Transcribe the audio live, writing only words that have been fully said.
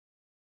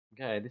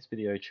Okay, this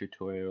video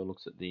tutorial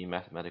looks at the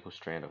mathematical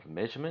strand of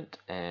measurement,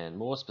 and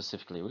more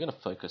specifically we're going to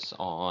focus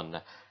on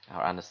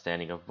our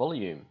understanding of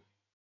volume.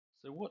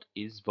 So what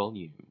is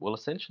volume? Well,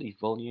 essentially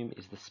volume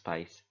is the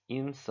space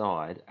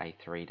inside a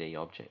 3D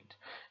object,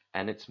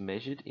 and it's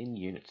measured in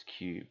units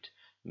cubed,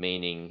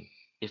 meaning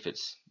if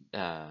it's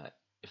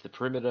if the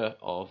perimeter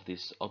of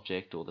this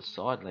object or the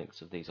side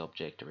lengths of these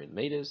objects are in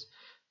meters,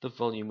 the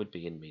volume would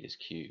be in meters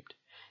cubed.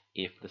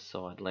 If the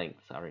side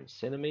lengths are in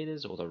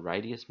centimeters or the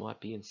radius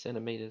might be in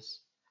centimeters,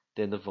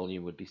 then the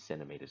volume would be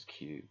centimeters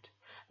cubed.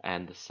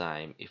 And the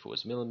same if it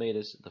was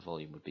millimeters, the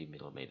volume would be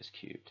millimeters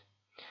cubed.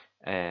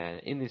 And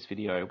in this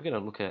video, we're going to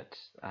look at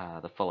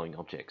the following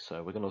objects.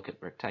 So we're going to look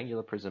at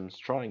rectangular prisms,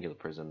 triangular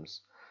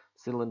prisms,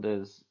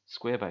 cylinders,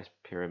 square-based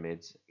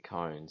pyramids,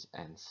 cones,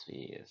 and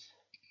spheres.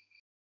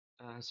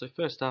 So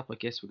first up, I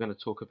guess we're going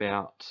to talk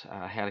about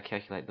how to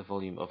calculate the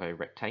volume of a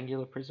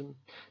rectangular prism.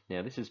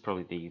 Now this is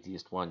probably the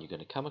easiest one you're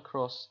going to come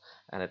across,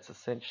 and it's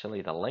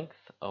essentially the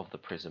length of the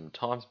prism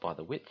times by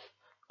the width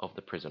of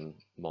the prism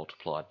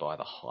multiplied by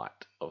the height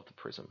of the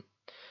prism.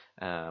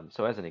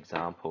 So as an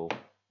example,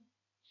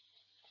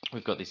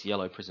 we've got this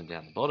yellow prism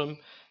down the bottom.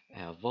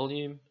 Our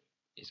volume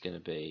is going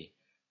to be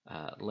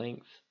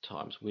length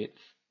times width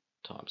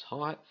times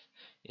height.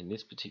 In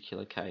this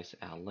particular case,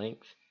 our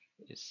length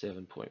is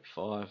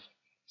 7.5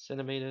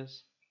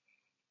 centimeters.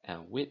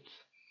 Our width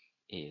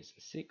is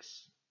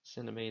 6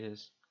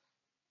 centimeters,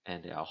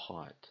 and our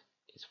height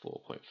is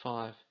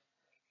 4.5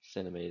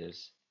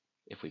 centimeters.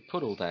 If we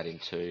put all that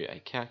into a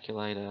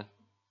calculator,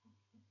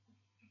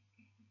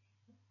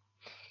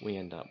 we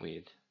end up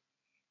with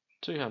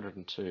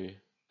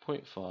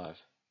 202.5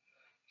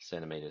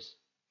 centimeters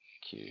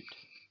cubed.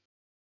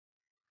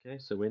 Okay,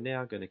 so we're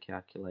now going to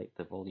calculate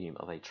the volume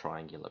of a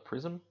triangular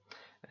prism.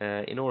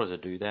 In order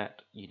to do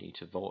that, you need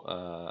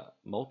to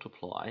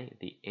multiply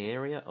the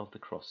area of the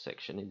cross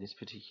section. In this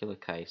particular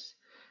case,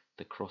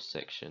 the cross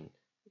section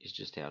is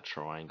just our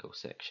triangle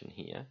section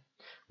here.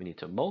 We need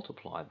to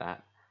multiply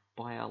that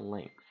by our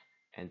length,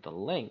 and the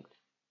length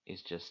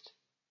is just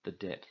the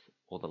depth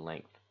or the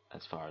length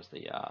as far as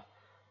the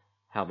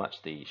how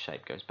much the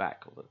shape goes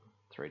back or the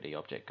 3D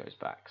object goes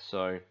back.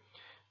 So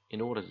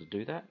in order to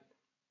do that,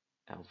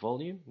 our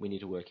volume, we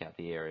need to work out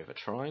the area of a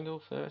triangle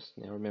first.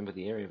 Now remember,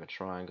 the area of a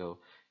triangle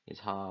is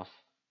half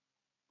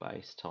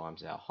base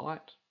times our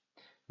height.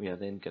 We are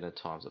then going to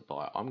times it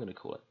by, I'm going to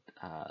call it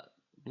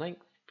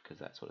length, because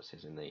that's what it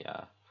says in the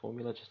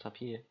formula just up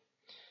here.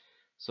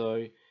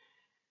 So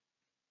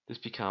this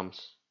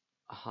becomes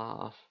a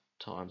half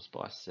times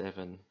by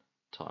 7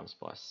 times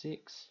by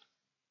 6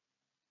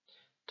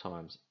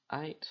 times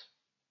 8.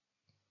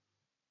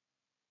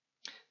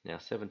 Now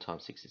 7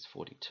 times 6 is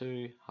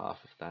 42,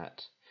 half of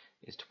that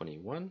is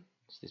 21,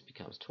 so this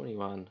becomes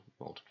 21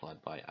 multiplied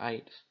by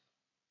 8.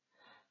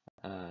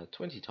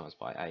 20 times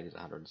by 8 is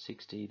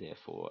 160,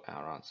 therefore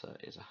our answer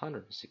is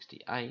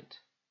 168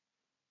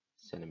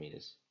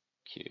 centimeters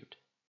cubed.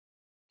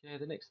 Okay,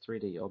 the next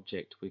 3D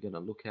object we're going to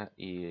look at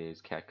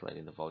is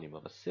calculating the volume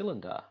of a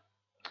cylinder.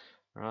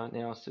 Right,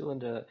 now a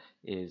cylinder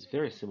is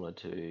very similar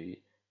to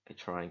a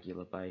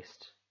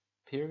triangular-based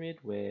pyramid,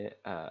 where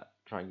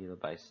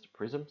triangular-based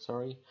prism,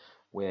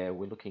 where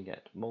we're looking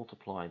at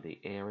multiplying the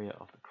area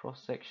of the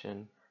cross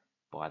section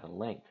by the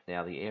length.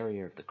 Now the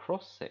area of the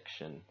cross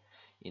section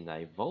in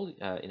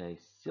a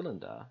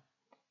cylinder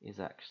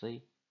is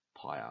actually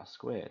pi r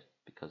squared,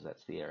 because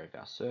that's the area of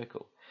our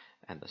circle,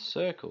 and the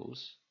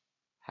circles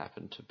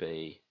happen to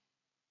be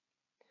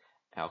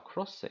our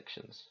cross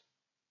sections.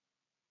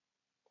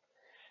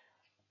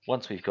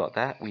 Once we've got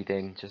that, we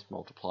then just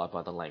multiply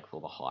by the length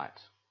or the height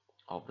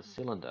of the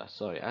cylinder.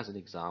 So as an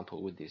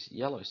example, with this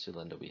yellow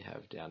cylinder we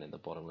have down in the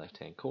bottom left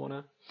hand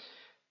corner,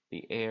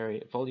 the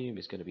area volume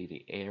is going to be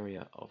the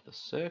area of the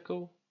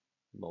circle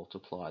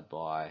multiplied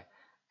by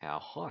our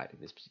height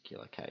in this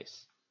particular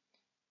case.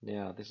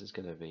 Now this is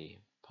going to be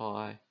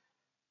pi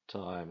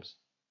times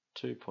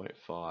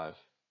 2.5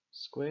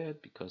 squared,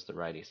 because the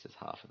radius is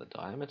half of the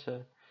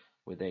diameter.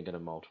 We're then going to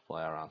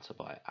multiply our answer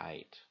by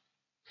 8.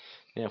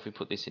 Now if we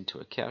put this into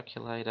a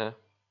calculator,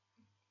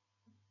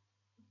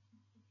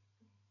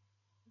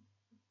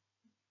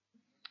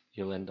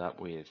 you'll end up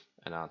with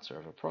an answer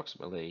of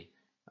approximately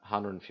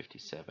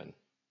 157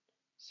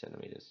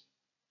 centimeters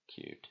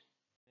cubed.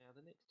 Now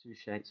the next two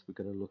shapes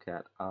we're going to look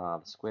at are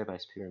the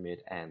square-based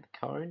pyramid and the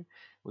cone.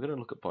 We're going to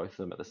look at both of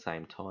them at the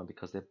same time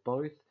because they're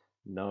both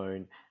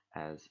known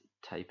as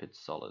tapered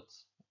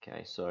solids.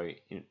 Okay, so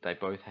they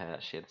both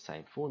share the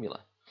same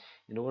formula.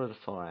 In order to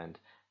find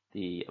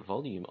the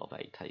volume of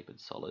a tapered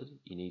solid,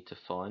 you need to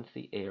find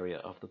the area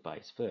of the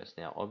base first.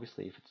 Now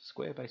obviously if it's a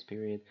square-based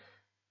pyramid,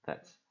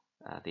 that's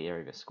the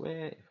area of a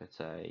square. If it's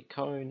a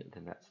cone,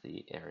 then that's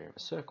the area of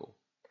a circle.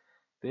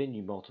 Then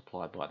you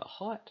multiply by the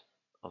height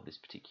of this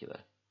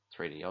particular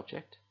 3D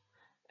object,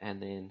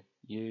 and then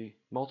you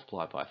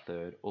multiply by a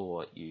third,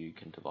 or you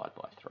can divide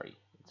by 3.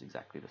 It's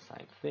exactly the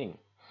same thing.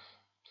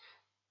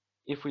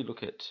 If we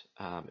look at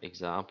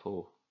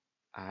example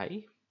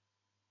A,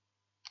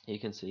 you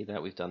can see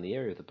that we've done the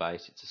area of the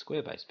base. It's a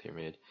square-based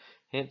pyramid.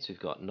 Hence we've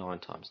got 9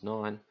 times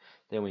 9,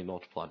 then we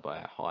multiplied by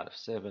our height of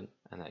 7,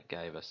 and that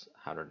gave us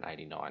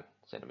 189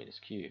 centimetres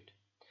cubed.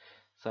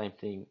 Same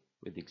thing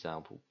with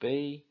example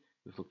B.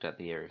 We've looked at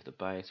the area of the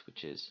base,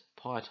 which is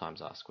pi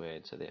times r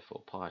squared, so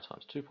therefore pi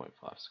times 2.5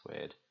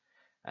 squared,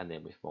 and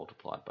then we've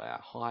multiplied by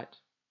our height,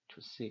 which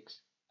was 6,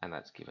 and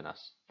that's given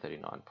us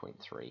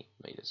 39.3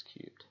 metres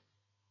cubed.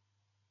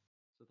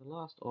 So the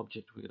last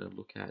object we're going to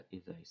look at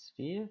is a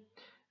sphere.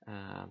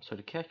 So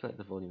to calculate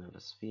the volume of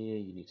a sphere,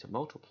 you need to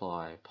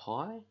multiply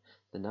pi,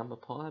 the number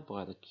pi,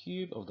 by the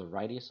cube of the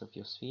radius of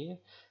your sphere,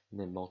 and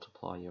then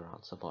multiply your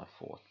answer by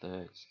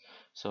 4/3.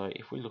 So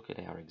if we look at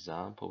our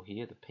example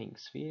here, the pink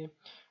sphere,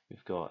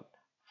 we've got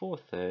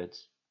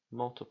 4/3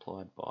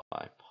 multiplied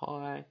by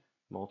pi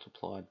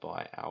multiplied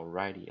by our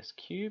radius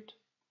cubed,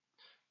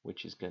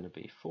 which is going to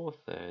be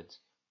 4/3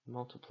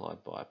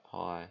 multiplied by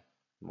pi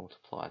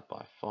multiplied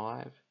by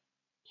 5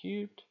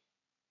 cubed.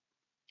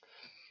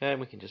 Okay,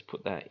 and we can just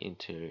put that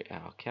into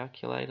our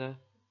calculator,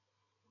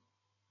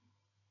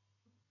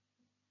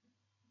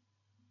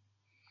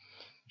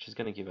 which is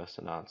going to give us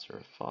an answer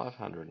of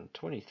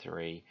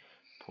 523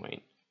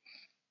 point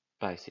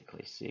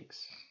basically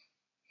 6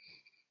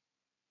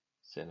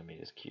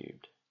 centimeters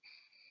cubed.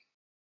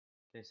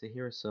 Okay, so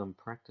here are some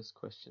practice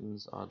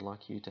questions I'd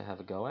like you to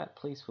have a go at.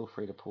 Please feel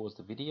free to pause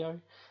the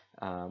video.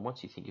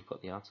 Once you think you've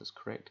got the answers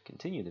correct,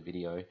 continue the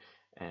video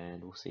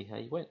and we'll see how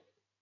you went.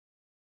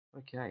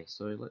 Okay,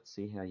 so let's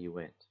see how you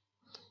went.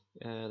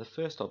 The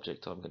first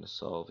object I'm going to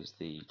solve is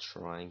the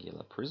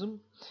triangular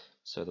prism.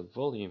 So the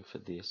volume for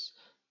this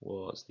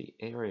was the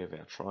area of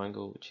our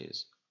triangle, which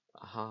is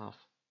a half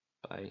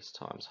base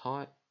times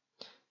height,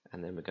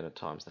 and then we're going to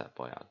times that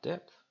by our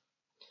depth.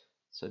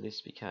 So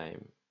this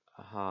became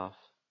a half,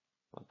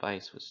 my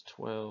base was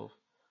 12,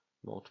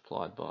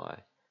 multiplied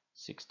by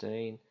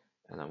 16,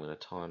 and I'm going to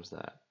times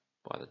that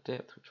by the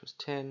depth, which was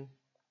 10,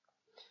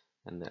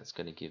 and that's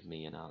going to give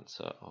me an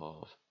answer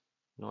of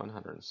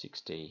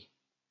 960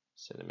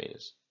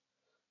 centimeters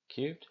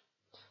cubed.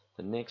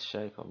 The next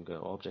shape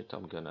object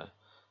I'm going to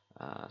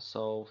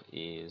solve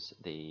is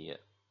the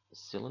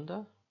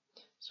cylinder.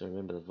 So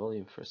remember, the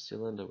volume for a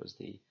cylinder was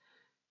the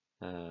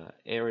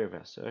area of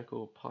our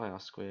circle, pi r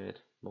squared,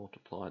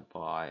 multiplied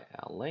by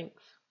our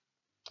length.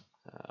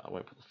 I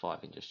won't put the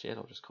 5 in just yet,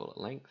 I'll just call it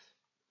length,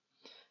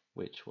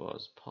 which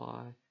was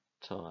pi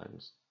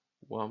times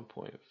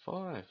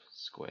 1.5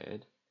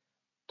 squared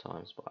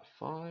times by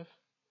 5.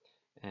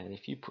 And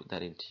if you put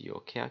that into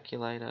your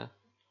calculator,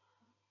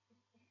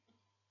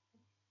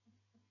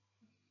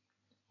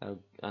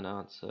 an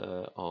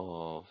answer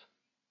of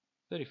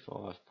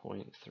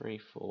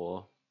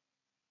 35.34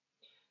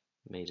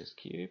 meters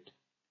cubed.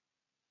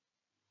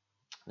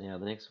 Now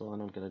the next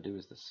one I'm going to do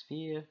is the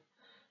sphere.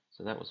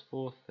 So that was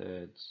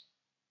 4/3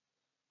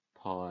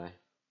 pi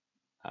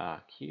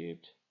r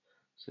cubed.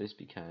 So this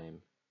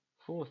became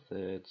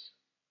 4/3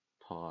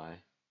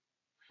 pi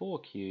 4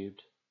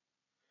 cubed,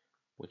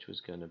 which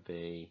was going to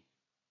be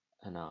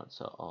an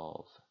answer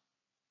of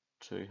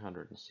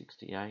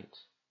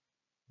 268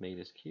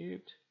 meters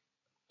cubed.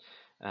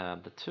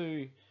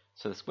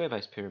 So the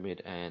square-based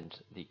pyramid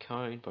and the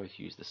cone both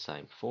use the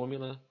same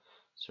formula.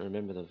 So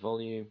remember, the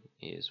volume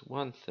is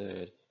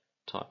 1/3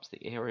 times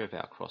the area of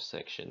our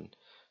cross-section.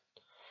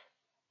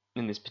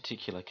 In this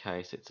particular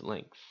case, it's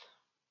length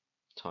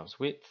times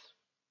width.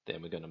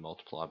 Then we're going to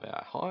multiply by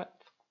our height.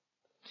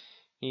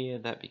 Here,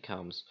 that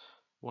becomes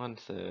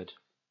 1/3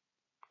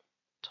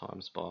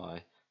 times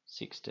by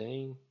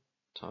 16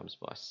 times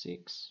by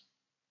 6.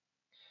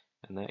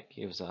 And that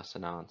gives us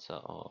an answer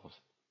of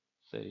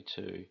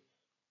 32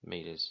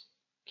 meters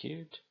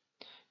cubed.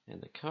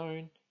 And the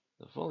cone,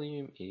 the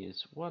volume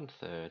is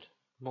 1/3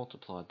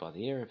 multiplied by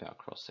the area of our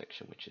cross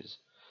section, which is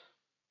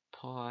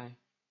pi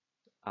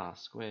r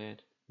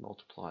squared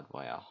multiplied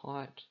by our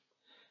height.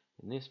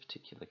 In this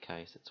particular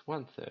case, it's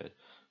 1/3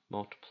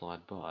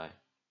 multiplied by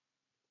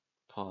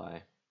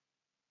pi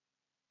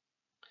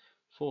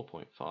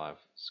 4.5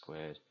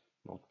 squared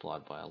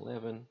multiplied by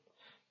 11.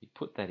 You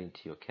put that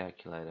into your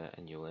calculator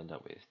and you'll end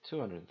up with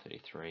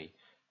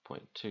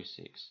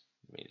 233.26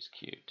 meters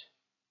cubed.